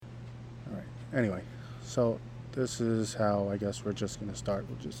Anyway, so this is how I guess we're just going to start.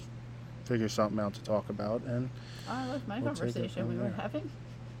 We'll just figure something out to talk about, and I like my we'll take it conversation we from were there. having.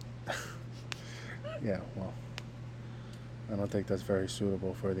 Yeah, well, I don't think that's very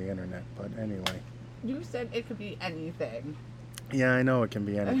suitable for the internet, but anyway. You said it could be anything. Yeah, I know it can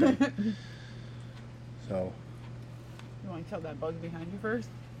be anything. You So, want to kill that bug behind you first?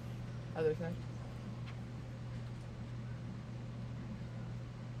 Other side.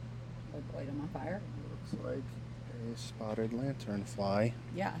 Like light them on fire? looks like a spotted lanternfly.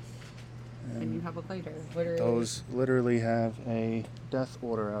 Yes. And you have a lighter. Literally. Those literally have a death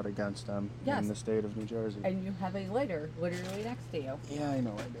order out against them Yes. in the state of New Jersey. And you have a lighter literally next to you. Yeah, I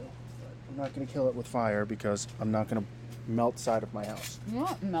know I do. But I'm not going to kill it with fire because I'm not going to melt side of my house. You're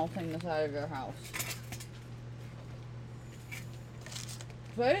not melting the side of your house.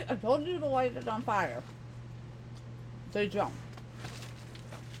 See? I told you to light it on fire. They jump.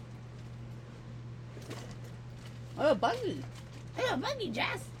 Oh, buggy. Hey, a buggy,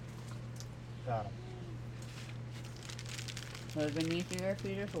 Jess. Got him. There's beneath your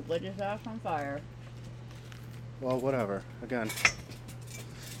feet to lit his ass on fire. Well, whatever. Again.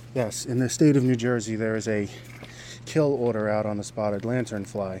 Yes, in the state of New Jersey, there is a kill order out on the spotted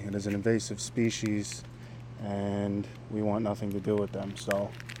lanternfly. It is an invasive species, and we want nothing to do with them.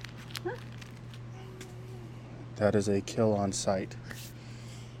 So that is a kill on sight.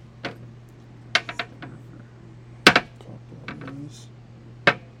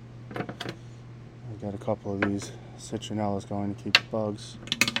 I've got a couple of these citronellas going to keep the bugs.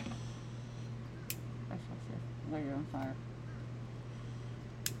 Light it on fire.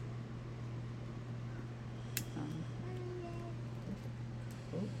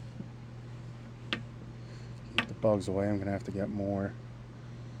 Keep the bugs away. I'm going to have to get more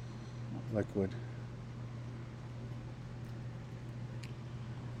liquid.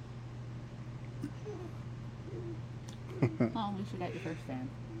 Oh, we should get your first fan.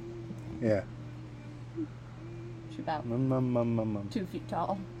 Yeah. She's about Mum. 2 feet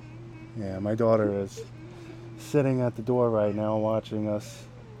tall. Yeah, my daughter is sitting at the door right now watching us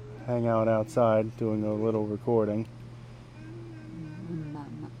hang out outside doing a little recording.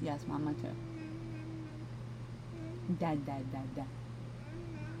 Mama. Yes, Mama too. Dad.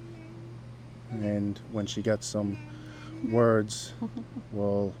 And when she gets some words,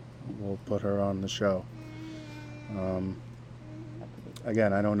 we'll put her on the show.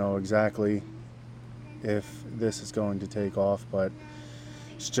 Again, I don't know exactly if this is going to take off, but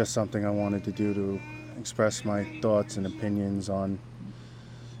it's just something I wanted to do to express my thoughts and opinions on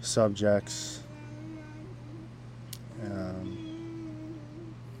subjects. We're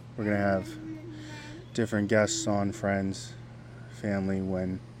going to have different guests on, friends, family,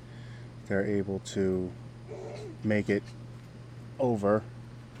 when they're able to make it over.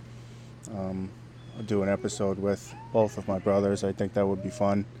 I'll do an episode with both of my brothers. I think that would be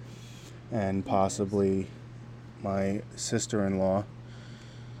fun. And possibly my sister-in-law.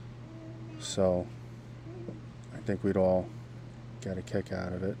 So I think we'd all get a kick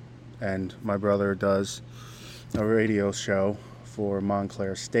out of it. And my brother does a radio show for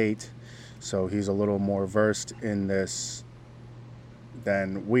Montclair State, so he's a little more versed in this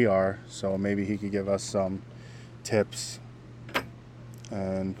than we are, so maybe he could give us some tips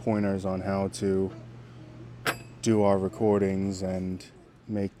and pointers on how to do our recordings and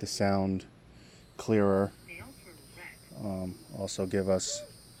make the sound clearer. Also give us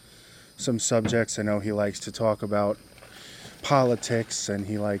some subjects. I know he likes to talk about politics, and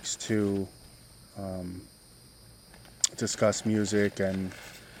he likes to discuss music and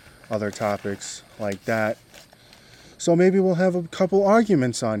other topics like that. So maybe we'll have a couple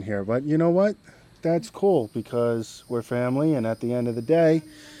arguments on here, but you know what? That's cool because we're family, and at the end of the day,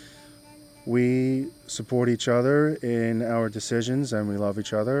 we support each other in our decisions, and we love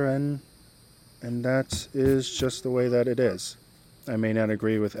each other, and that is just the way that it is. I may not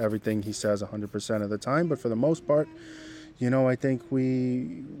agree with everything he says 100% of the time, but for the most part, I think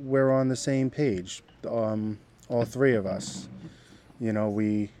we're on the same page. All three of us.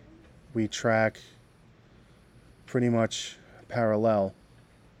 We track pretty much parallel.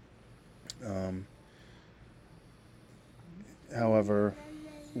 However,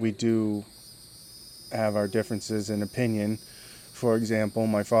 we do have our differences in opinion. For example,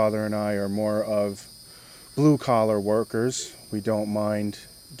 my father and I are more of blue-collar workers. We don't mind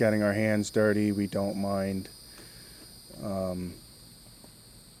getting our hands dirty. We don't mind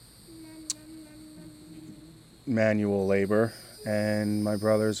manual labor. And my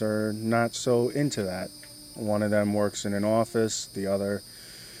brothers are not so into that. One of them works in an office. The other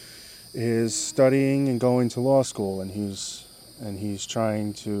is studying and going to law school, and he's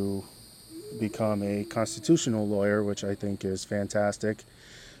trying to become a constitutional lawyer, which I think is fantastic.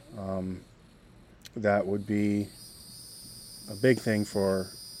 Um, that would be a big thing for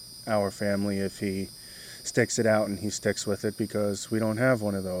our family if he sticks it out and he sticks with it, because we don't have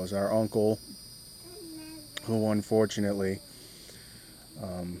one of those. Our uncle, who unfortunately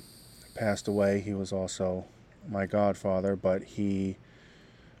um, passed away, he was also my godfather, but he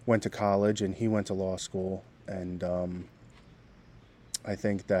went to college and he went to law school. And I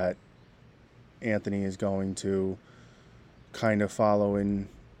think that Anthony is going to kind of follow in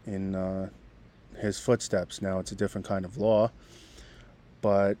his footsteps. Now it's a different kind of law,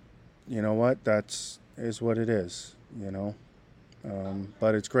 but you know what? That's is what it is. You know,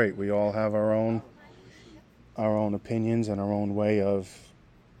 but it's great. We all have our own opinions and our own way of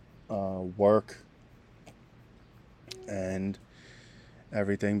work and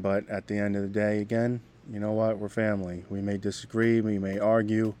everything. But at the end of the day, again, you know what? We're family. We may disagree. We may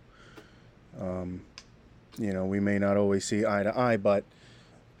argue. Um, we may not always see eye to eye, but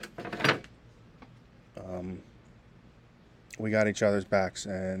um, we got each other's backs,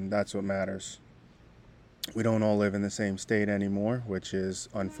 and that's what matters. We don't all live in the same state anymore, which is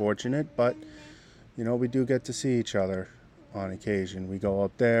unfortunate, but we do get to see each other on occasion. We go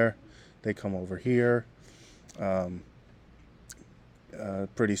up there, they come over here. Um,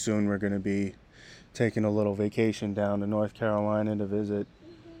 Pretty soon we're going to be taking a little vacation down to North Carolina to visit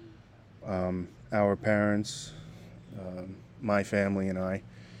our parents, my family and I.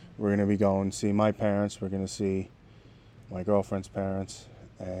 We're going to be going to see my parents. We're going to see my girlfriend's parents,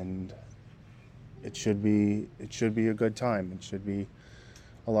 and it should be a good time. It should be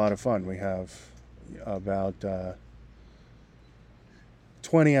a lot of fun. We have about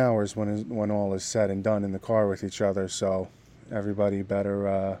 20 hours when all is said and done in the car with each other. So everybody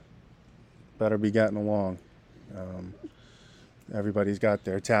better be getting along. Everybody's got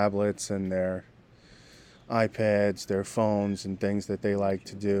their tablets and their iPads, their phones, and things that they like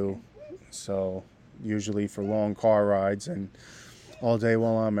to do. So usually for long car rides and all day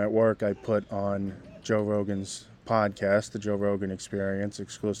while I'm at work, I put on Joe Rogan's podcast, The Joe Rogan Experience,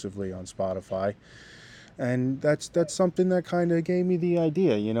 exclusively on Spotify. And that's something that kind of gave me the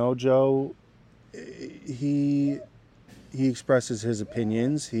idea. Joe, he expresses his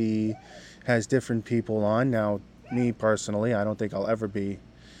opinions. He has different people on. Now, me personally, I don't think I'll ever be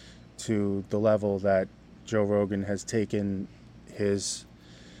to the level that Joe Rogan has taken his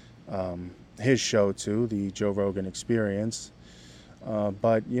show to, the Joe Rogan Experience.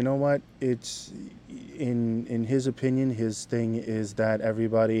 But you know what? It's in his opinion, his thing is that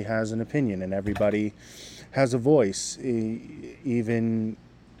everybody has an opinion and everybody has a voice. Even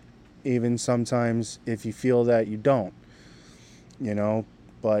sometimes if you feel that you don't,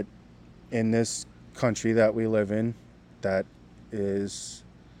 But in this country that we live in, that is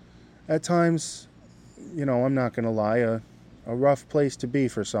at times, I'm not going to lie, a rough place to be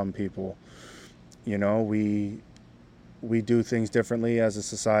for some people. We do things differently as a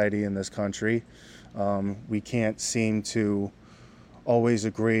society in this country. We can't seem to always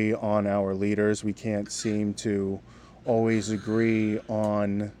agree on our leaders. We can't seem to always agree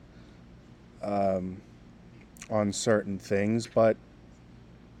on certain things. But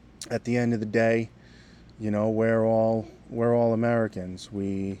at the end of the day, we're all Americans.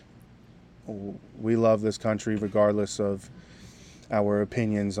 We love this country regardless of our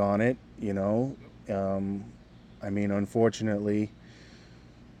opinions on it. Unfortunately,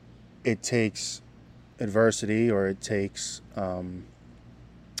 it takes adversity, or it takes a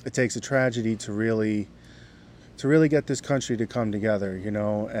tragedy to really get this country to come together,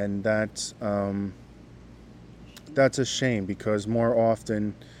 and that's a shame, because more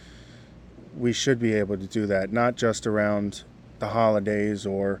often we should be able to do that, not just around the holidays,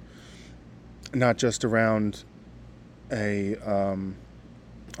 or not just around a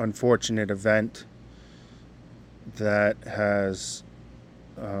unfortunate event that has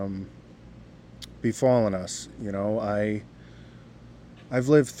befallen us. I've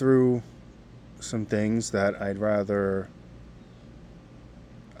lived through some things that I'd rather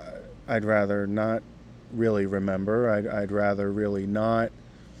not really remember. I'd rather really not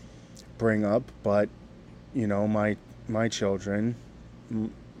bring up. But my children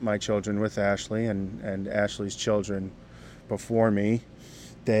with Ashley, and Ashley's children before me,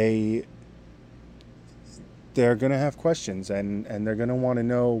 they're going to have questions, and they're going to want to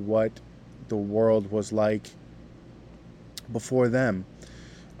know what the world was like before them.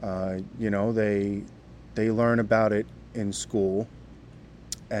 They learn about it in school,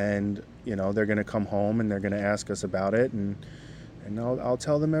 and they're going to come home and they're going to ask us about it, and I'll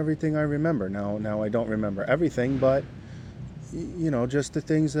tell them everything I remember. Now I don't remember everything, but just the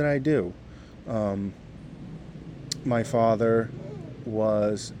things that I do. Um, my father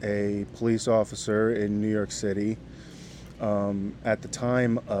was a police officer in New York City at the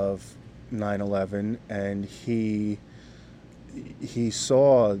time of 9/11, and he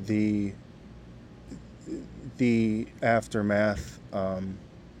saw the aftermath,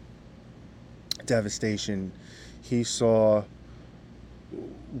 devastation. He saw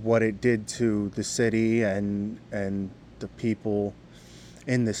what it did to the city and the people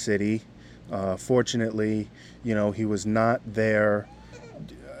in the city. Fortunately, he was not there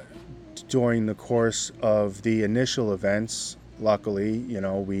during the course of the initial events. Luckily,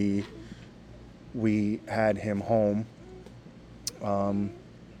 we had him home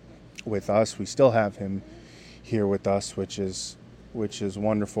with us. We still have him here with us, which is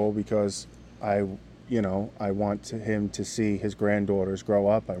wonderful because I want him to see his granddaughters grow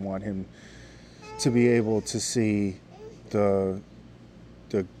up. I want him to be able to see the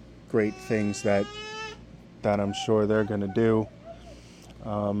the great things that I'm sure they're going to do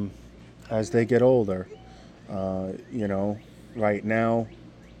as they get older. Right now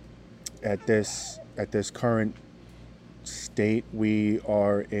at this current state, we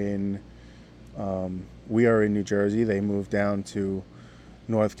are in New Jersey. They moved down to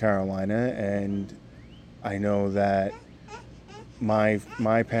North Carolina, and I know that my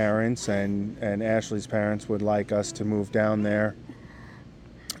parents and Ashley's parents would like us to move down there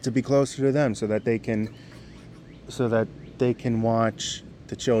to be closer to them, so that they can watch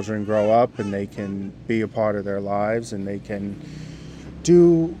the children grow up, and they can be a part of their lives, and they can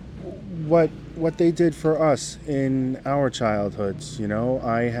do what they did for us in our childhoods.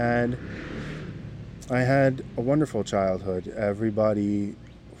 I had a wonderful childhood.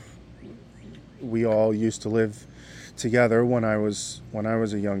 We all used to live together when I was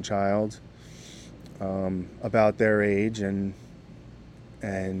a young child, about their age and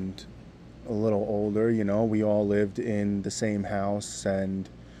a little older. We all lived in the same house, and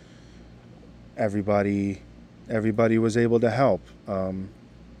everybody was able to help.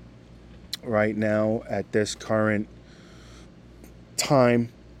 Right now, at this current time,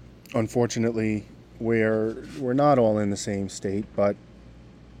 unfortunately, we're not all in the same state. But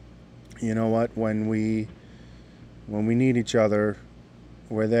you know what? When we need each other,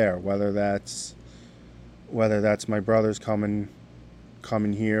 we're there. Whether that's my brothers coming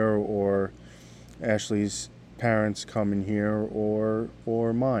here, or Ashley's parents coming here, or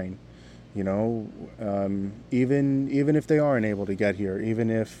mine. Even if they aren't able to get here, even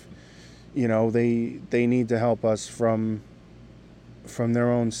if they need to help us from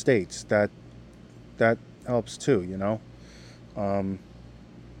their own states, that helps too. Um,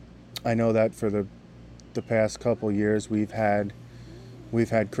 I know that for the past couple years, we've had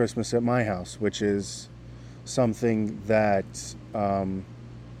Christmas at my house, which is something that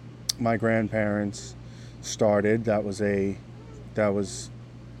my grandparents started. That was a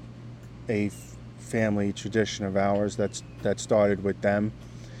family tradition of ours that started with them.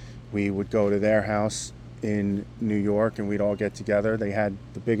 We would go to their house in New York, and we'd all get together. They had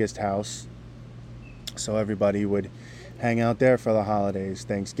the biggest house, so everybody would hang out there for the holidays,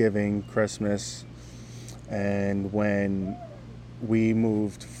 Thanksgiving, Christmas. And when we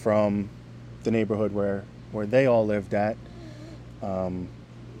moved from the neighborhood where they all lived at, and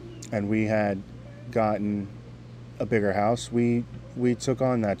we had gotten a bigger house, we took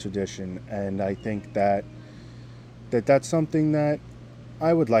on that tradition. And I think that's something that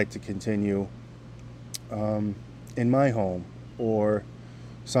I would like to continue in my home, or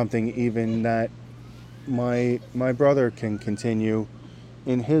something even that my brother can continue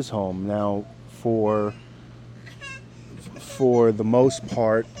in his home. Now, for the most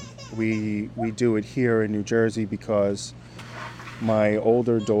part, we do it here in New Jersey because my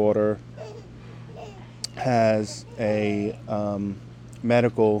older daughter has a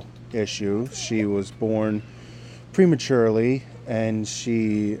medical issue. She was born prematurely, and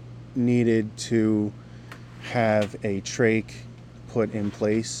she needed to have a trach put in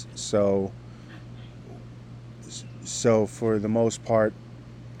place. So for the most part,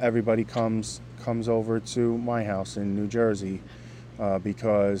 everybody comes over to my house in New Jersey,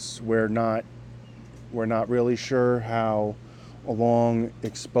 because we're not really sure how a long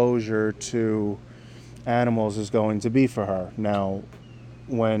exposure to animals is going to be for her. Now,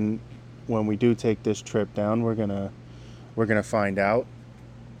 when we do take this trip down, we're gonna find out,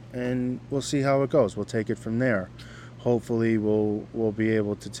 and we'll see how it goes. We'll take it from there. Hopefully, we'll be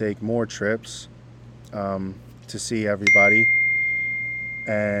able to take more trips to see everybody,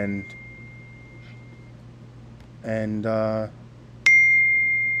 and and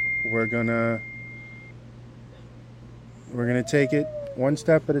we're gonna take it one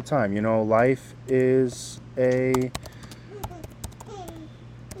step at a time. You know, life is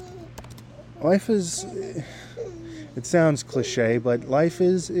it sounds cliche, but life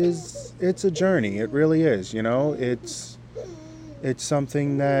is it's a journey. It really is, you know? It's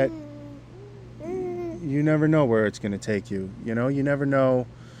something that you never know where it's going to take you. You know, you never know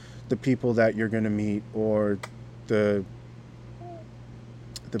the people that you're going to meet, or the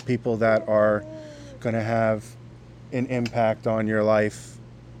the people that are going to have an impact on your life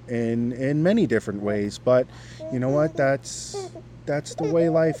in many different ways. But you know what? That's the way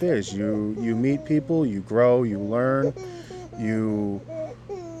life is. You meet people, you grow, you learn, you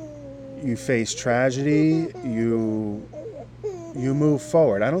you face tragedy, you move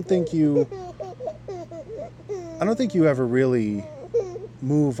forward. I don't think you ever really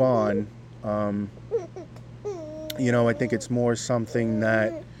move on. Um, you know, I think it's more something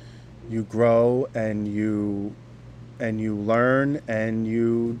that you grow and you learn and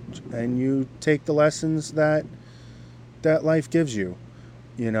you take the lessons that life gives you,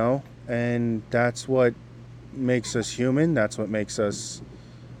 you know, and that's what makes us human. That's what makes us,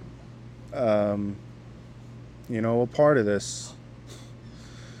 um, you know, a part of this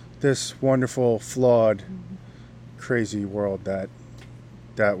wonderful, flawed, crazy world that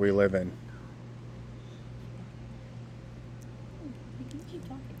we live in. You can keep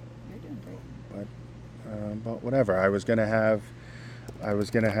talking. You're doing great. But whatever. I was gonna have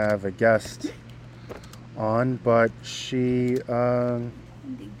a guest on, but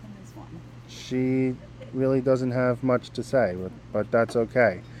Ending from this one. she really doesn't have much to say. But that's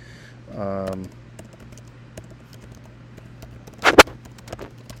okay. Um,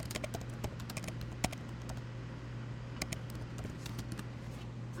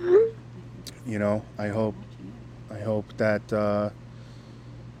 you know, I hope that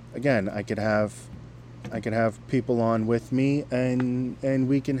again I could have people on with me, and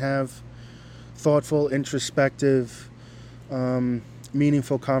we can have thoughtful, introspective,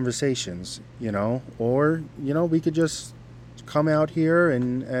 meaningful conversations. You know, or you know, we could just come out here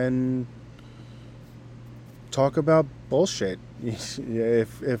and talk about bullshit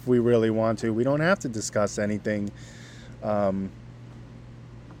if we really want to. We don't have to discuss anything, um,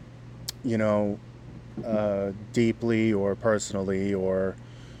 you know, deeply or personally or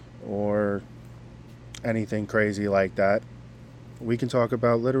anything crazy like that. We can talk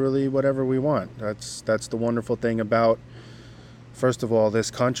about literally whatever we want. That's the wonderful thing about, first of all,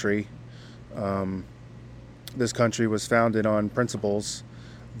 this country. Um, this country was founded on principles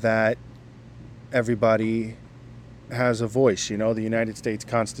that everybody has a voice. You know, the United States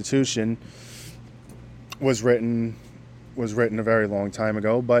Constitution was written a very long time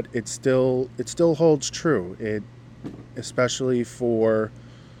ago, but it still holds true. It especially for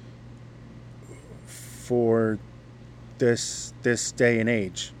this day and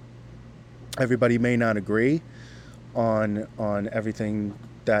age. Everybody may not agree on everything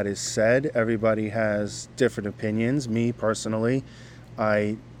that is said. Everybody has different opinions. Me personally,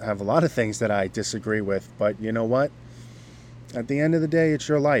 I have a lot of things that I disagree with, but you know what? At the end of the day, it's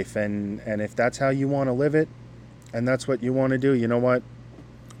your life, and if that's how you want to live it, and that's what you want to do, you know what?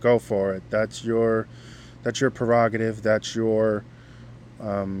 Go for it. That's your prerogative.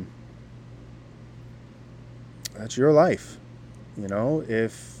 Um, that's your life. You know,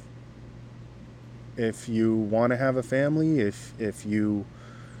 if you want to have a family, if you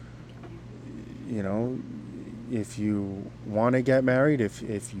know, if you want to get married, if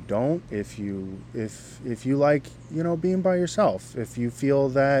you don't, if you like, you know, being by yourself, if you feel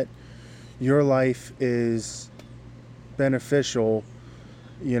that your life is beneficial,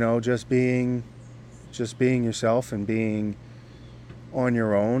 you know, just being yourself and being on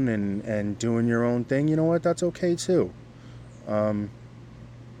your own and doing your own thing, you know what? That's okay too. Um,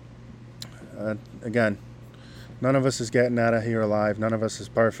 Again, none of us is getting out of here alive. None of us is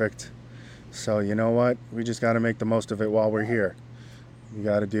perfect. So you know what? We just got to make the most of it while we're here. We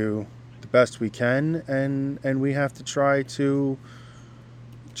got to do the best we can, and we have to try to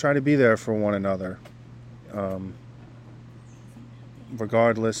be there for one another, um,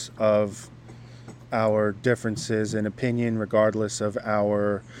 regardless of our differences in opinion, regardless of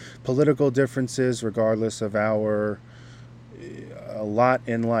our political differences, regardless of our a lot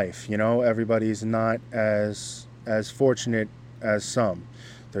in life. You know, everybody's not as fortunate as some.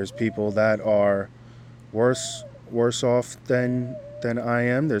 There's people that are worse off than I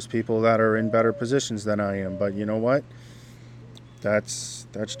am. There's people that are in better positions than I am. But you know what? That's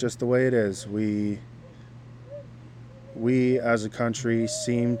just the way it is. We as a country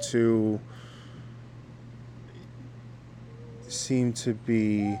seem to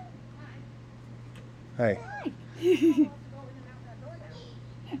be, hey,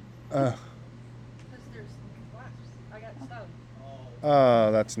 Uh, Because there's wasps. I got stung.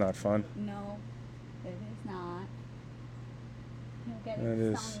 that's not fun. No, it is not. You'll get That it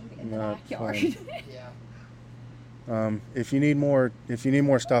is stung in the not backyard. Yeah. If you need more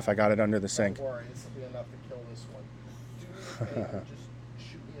stuff, I got it under the sink. Don't worry, this will be enough to kill this one. Do me a favor, just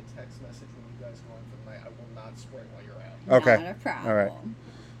shoot me a text message when you guys go in for the night. I will not spring while you're out. Okay. Not a problem.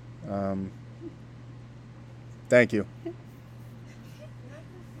 All right. Thank you. You're not going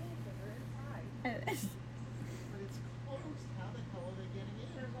to see anything. They're inside. But it's closed. How the hell are they getting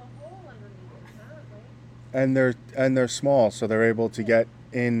in? There's a hole underneath it, apparently. And they're small, so they're able to get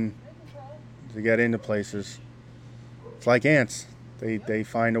in They can crawl. to get into places. It's like ants. They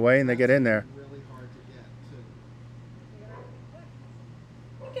find a way and they get in there. Really hard to get, too. You gotta be quick.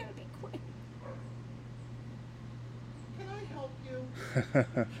 You gotta be quick. Can I help you?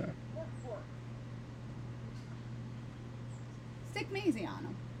 Work. Stick Maisie on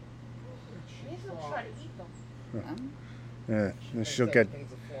him. Maybe they'll try to eat them. Yeah, and she'll Thinks get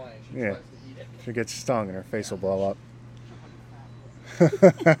things are flying. She yeah. tries to eat it. she'll get stung and her face will blow up.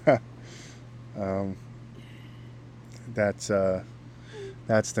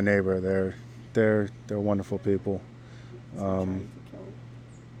 That's the neighbor. They're wonderful people.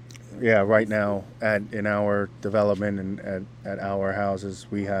 Yeah, right now in our development and at our houses,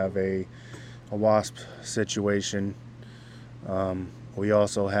 we have a wasp situation. We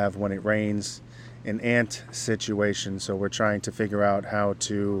also have, when it rains, an ant situation. So we're trying to figure out how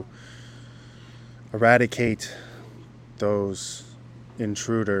to eradicate those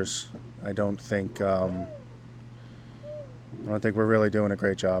intruders. I don't think we're really doing a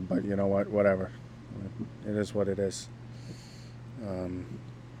great job, but you know what? Whatever. It is what it is.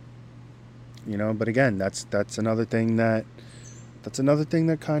 But again, that's another thing that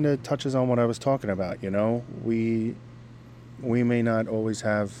kind of touches on what I was talking about. We may not always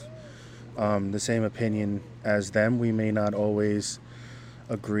have the same opinion as them. We may not always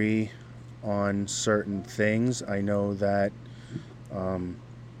agree on certain things. I know that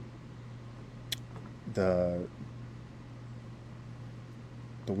the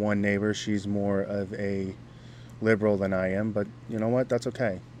one neighbor, she's more of a liberal than I am, but you know what? That's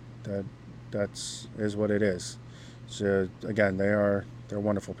okay. That's what it is. So again, they're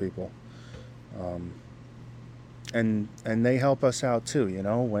wonderful people, and they help us out too.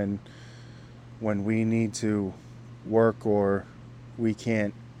 When we need to work or we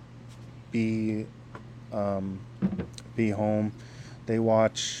can't be home, they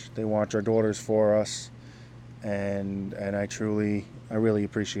watch our daughters for us, and I really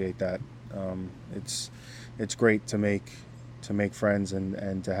appreciate that. It's great to make friends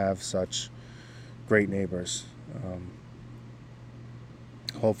and to have such great neighbors.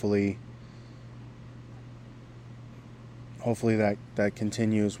 Hopefully that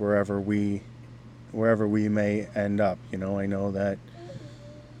continues wherever we may end up. I know that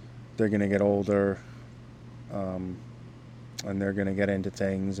they're going to get older, and they're going to get into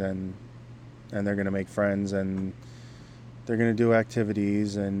things, and they're going to make friends, and they're going to do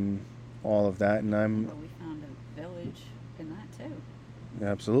activities and all of that. And But we found a village in that too.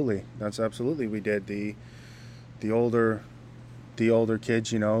 absolutely, that's absolutely, we did. The older kids,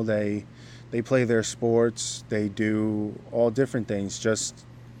 they play their sports, they do all different things. Just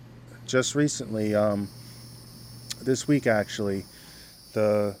recently, this week actually,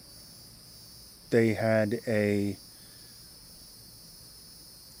 they had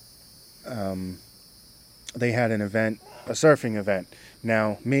an event, a surfing event.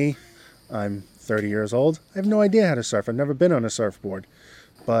 Now, I'm 30 years old. I have no idea how to surf. I've never been on a surfboard.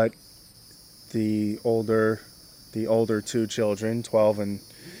 But the older two children, 12 and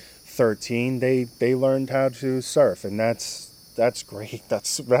 13, they learned how to surf, and that's great.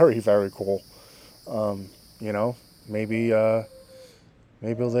 That's very, very cool. Maybe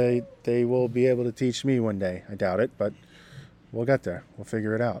they will be able to teach me one day. I doubt it, but we'll get there. We'll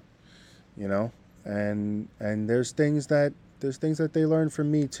figure it out. And there's things that they learn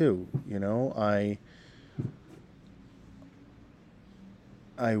from me too.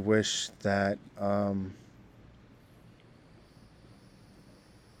 I wish that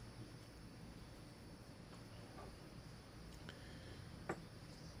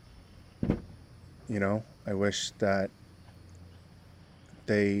I wish that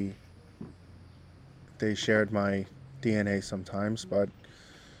they shared my DNA sometimes, but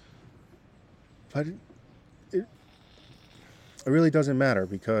it really doesn't matter,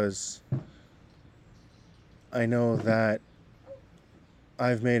 because I know that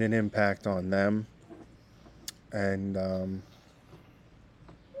I've made an impact on them, and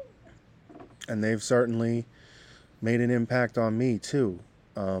they've certainly made an impact on me too.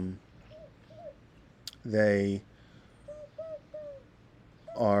 Um, they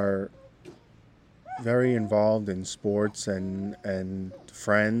are very involved in sports and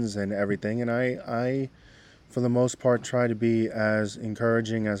friends and everything, and I for the most part try to be as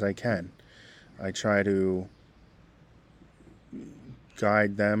encouraging as I can. I try to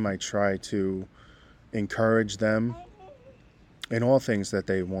guide them. I try to encourage them in all things that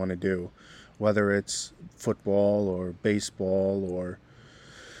they want to do, whether it's football or baseball or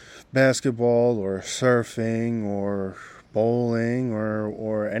basketball or surfing or bowling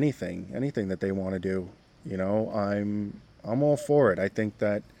or anything that they want to do. I'm all for it. I think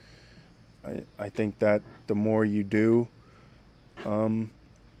that the more you do, um,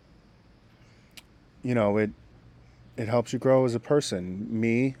 it helps you grow as a person.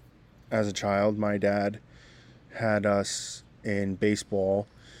 Me, as a child, my dad had us in baseball.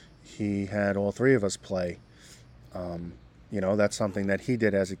 He had all three of us play. Um, that's something that he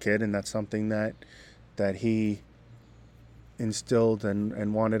did as a kid, and that's something that he instilled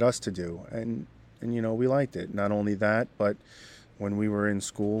and wanted us to do. And we liked it. Not only that, but when we were in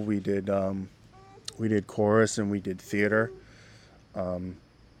school, we did chorus and we did theater. Um,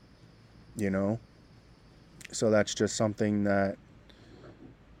 you know, so that's just something that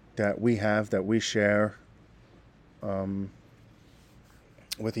we have, that we share, um,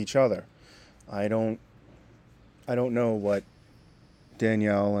 with each other. I don't I don't know what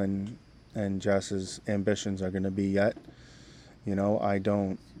Danielle and Jess's ambitions are going to be yet. I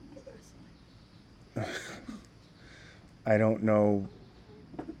don't I don't know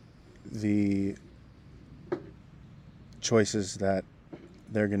the choices that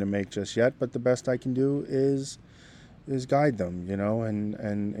they're going to make just yet, but the best I can do is guide them,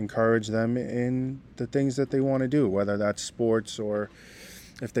 and encourage them in the things that they want to do, whether that's sports or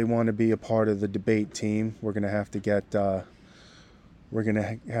if they want to be a part of the debate team. We're going to have to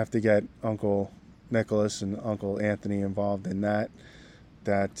get Uncle Nicholas and Uncle Anthony involved in that.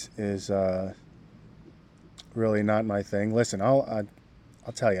 That is really not my thing. Listen, I'll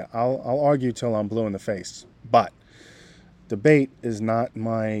tell you, I'll argue till I'm blue in the face, but debate is not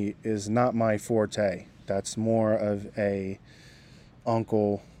my forte. That's more of a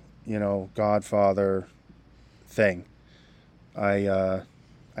uncle, godfather thing. I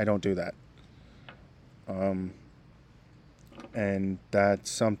don't do that. Um, and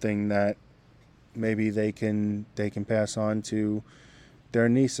that's something that maybe they can pass on to their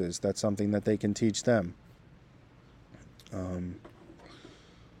nieces. That's something that they can teach them. Um,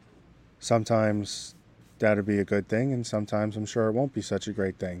 Sometimes that'd be a good thing, and sometimes I'm sure it won't be such a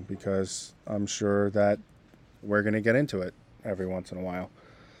great thing, because I'm sure that we're going to get into it every once in a while.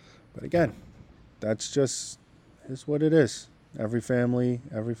 But again, that's just is what it is. Every family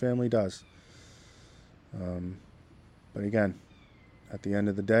does. Um, but again, at the end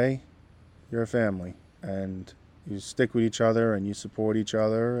of the day, you're a family, and you stick with each other and you support each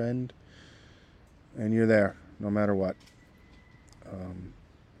other, and you're there no matter what. Um,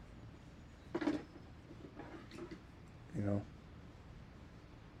 you know,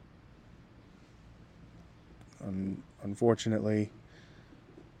 unfortunately,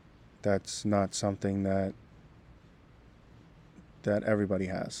 that's not something that everybody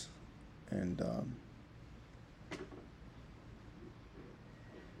has, and it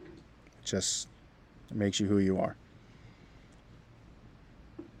just makes you who you are.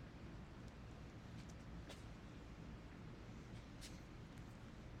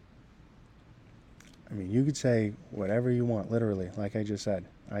 I mean, you could say whatever you want, literally, like I just said.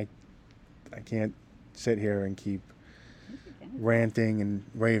 I can't sit here and keep ranting and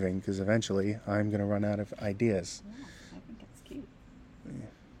raving, because eventually I'm going to run out of ideas. Yeah, I think it's cute. Yeah,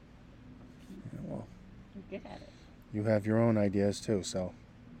 well, You're good at it. you have your own ideas too, so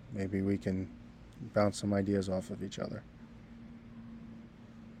maybe we can bounce some ideas off of each other.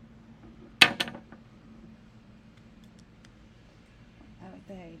 I like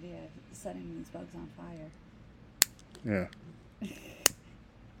the idea of setting these bugs on fire. Yeah.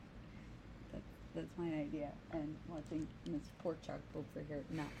 That's my idea. And watching Miss Porkchop over here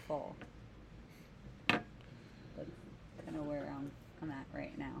not fall. That's kind of where I'm at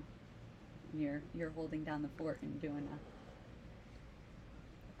right now. You're holding down the fort and doing a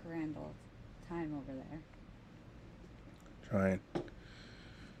grand old time over there.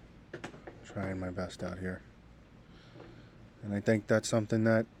 Trying my best out here. And I think that's something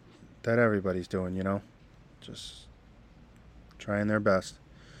that everybody's doing, just trying their best,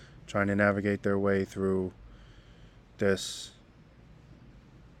 trying to navigate their way through this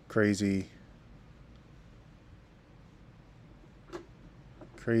crazy,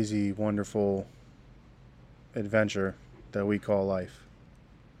 wonderful adventure that we call life.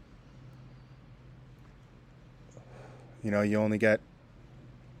 You know, you only get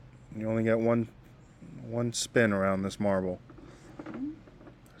one spin around this marble.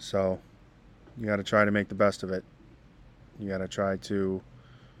 So you got to try to make the best of it. You got to try to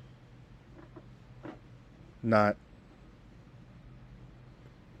not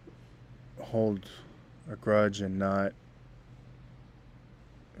hold a grudge and not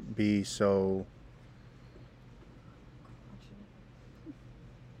be so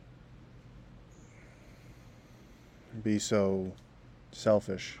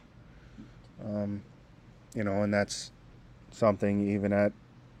selfish. You know, and that's something even at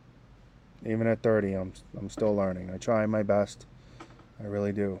 30 I'm still learning. I try my best. I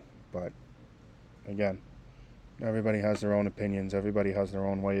really do. But again, everybody has their own opinions. Everybody has their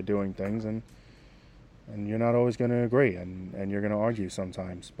own way of doing things, and you're not always going to agree, and you're going to argue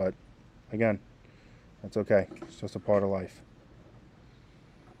sometimes. But again, that's okay. It's just a part of life.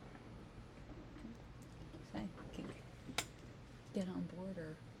 So I can get on board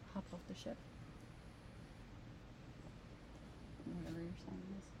or hop off the ship. Whatever your sign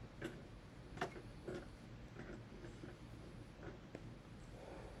is.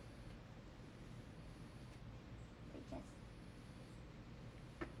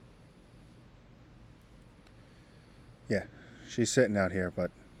 Yeah, she's sitting out here,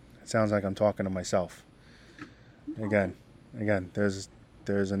 but it sounds like I'm talking to myself. Again, there's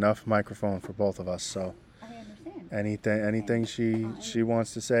enough microphone for both of us. So I understand. anything she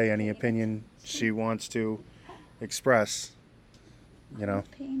wants to say, any opinion she wants to express, you know,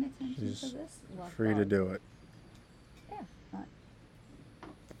 Paying attention she's to this. free to do it. Yeah.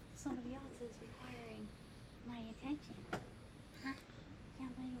 Somebody else is requiring my attention. Huh?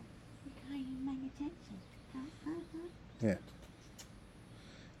 Somebody requiring my attention. Huh? Yeah.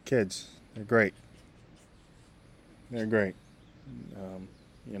 Kids, they're great. They're great.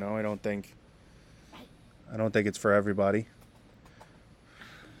 You know, I don't think it's for everybody,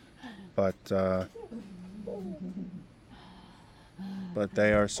 but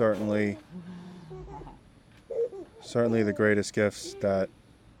they are certainly the greatest gifts that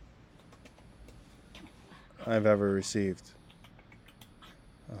I've ever received.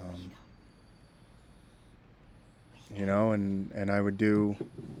 You know, and I would do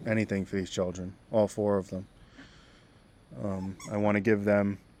anything for these children, all four of them. I want to give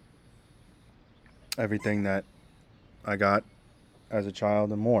them everything that I got as a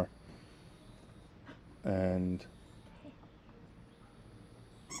child and more. And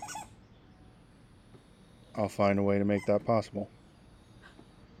I'll find a way to make that possible.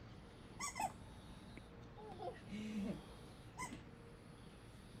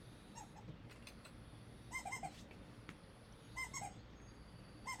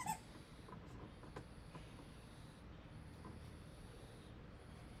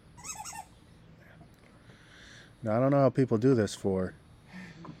 Now, I don't know how people do this for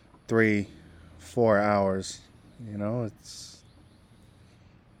 3-4 hours. You know, it's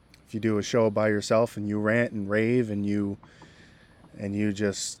if you do a show by yourself and you rant and rave and you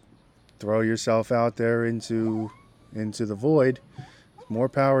just throw yourself out there into the void, more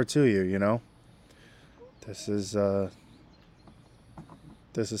power to you. You know, this is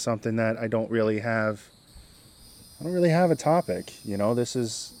something that I don't really have a topic. You know, this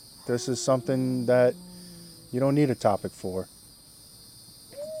is something that you don't need a topic for.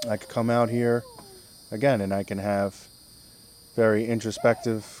 I could come out here again and I can have very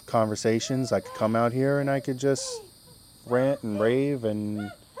introspective conversations. I could come out here and I could just rant and rave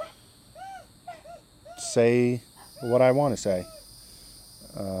and say what I want to say.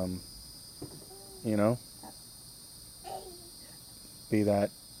 You know, be that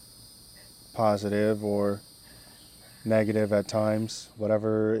positive or negative at times,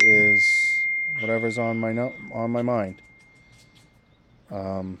 whatever's on my mind.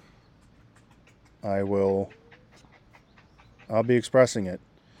 I'll be expressing it,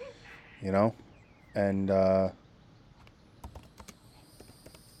 you know, and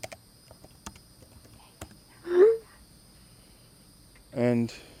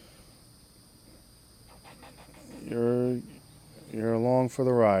you're along for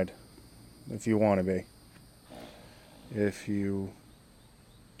the ride if you want to be. If you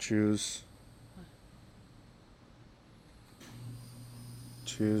choose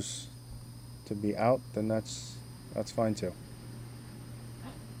to be out, then that's fine too.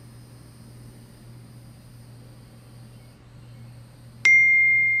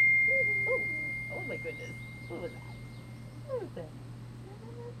 Oh my goodness. What was that? What was that?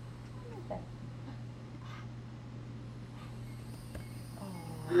 What was that? Oh,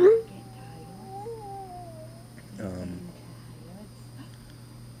 I'm getting tired. I'm getting tired.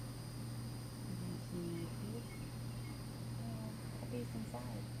 space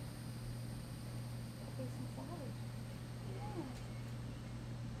inside.